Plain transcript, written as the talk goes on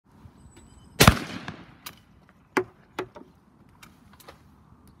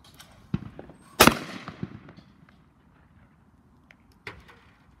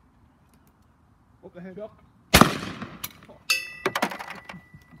Put the head up.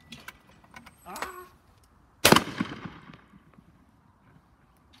 Ah!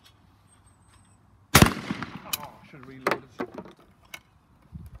 Oh, should have reloaded.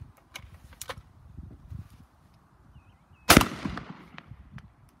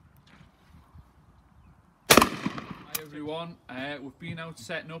 Hi everyone, we've been out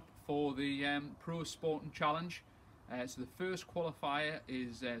setting up for the Pro Sporting Challenge. So the first qualifier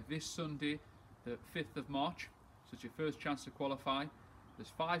is this Sunday, the 5th of March. So it's your first chance to qualify.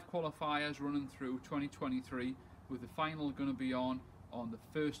 There's 5 qualifiers running through 2023, with the final going to be on the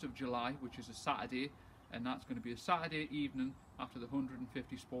 1st of July, which is a Saturday, and that's going to be a Saturday evening after the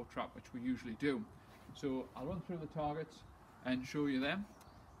 150 Sport Trap, which we usually do. So I'll run through the targets and show you them.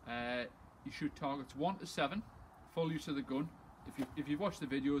 You shoot targets 1 to 7. Full use of the gun. If you've watched the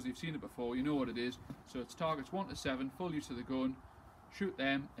videos, you've seen it before, you know what it is. So it's targets 1 to 7, full use of the gun, shoot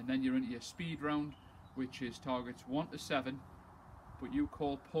them, and then you're into your speed round, which is targets 1 to 7, but you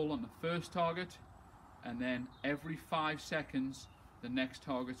call pull on the first target, and then every 5 seconds the next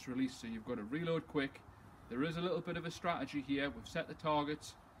target's released, so you've got to reload quick. There is a little bit of a strategy here. We've set the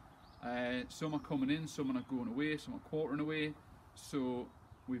targets. Some are coming in, some are going away, some are quartering away. So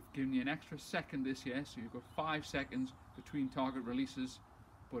we've given you an extra second this year, so you've got 5 seconds between target releases,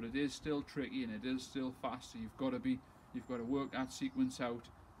 but it is still tricky and it is still fast, so you've got to work that sequence out,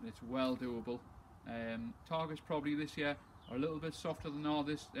 and it's well doable. Targets probably this year are a little bit softer than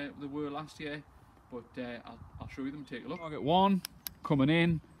they were last year, but I'll show you them. Take a look. Target 1 coming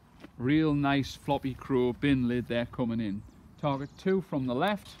in, real nice floppy crow bin lid there coming in. Target 2 from the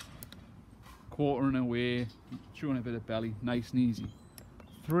left, quartering away, showing a bit of belly, nice and easy.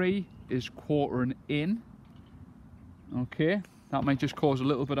 3 is quartering in. Okay, that might just cause a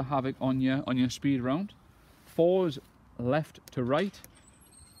little bit of havoc on your speed round. 4 is left to right,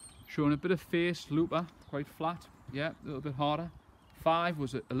 showing a bit of face, looper, quite flat, yeah, a little bit harder. 5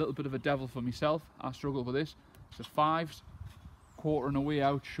 was a little bit of a devil for myself. I struggled with this. So 5's quartering away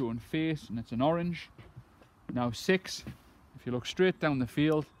out, showing face, and it's an orange. Now 6, if you look straight down the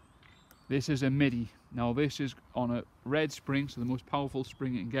field, this is a midi. Now this is on a red spring, so the most powerful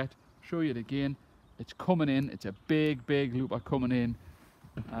spring you can get. Show you it again. It's coming in. It's a big looper coming in.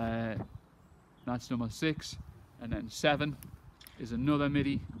 That's number 6. And then 7 is another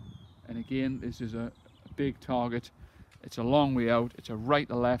midi. And again, this is a big target. It's a long way out. It's a right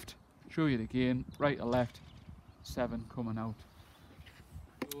to left. Show you it again. Right to left. 7 coming out.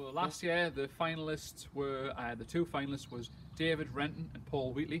 So last year, the finalists were the 2 finalists was David Renton and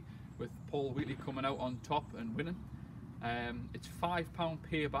Paul Wheatley, with Paul Wheatley coming out on top and winning. It's £5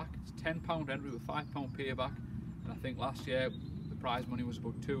 payback. It's £10 entry with £5 payback, and I think last year the prize money was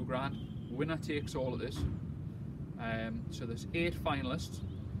about £2 grand. Winner takes all of this. So there's 8 finalists,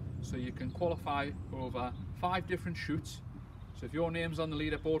 so you can qualify over 5 different shoots. So if your name's on the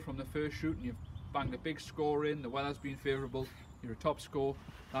leaderboard from the first shoot and you've banged a big score in, the weather's been favourable, you're a top score,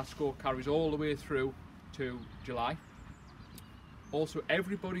 that score carries all the way through to July. Also,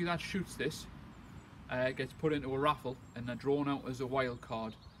 everybody that shoots this gets put into a raffle, and they're drawn out as a wild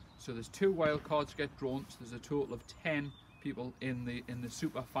card. So there's 2 wild cards get drawn, so there's a total of 10 people in the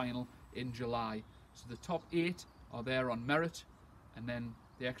super final in July. So the top 8 are there on merit, and then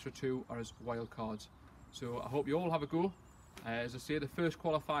the extra 2 are as wild cards. So I hope you all have a go. As I say, the first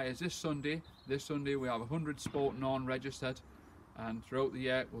qualifier is this Sunday. This Sunday we have 100 sport non-registered, and throughout the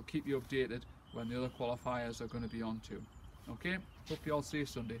year we'll keep you updated when the other qualifiers are going to be on too. Okay, hope you all see you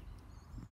Sunday.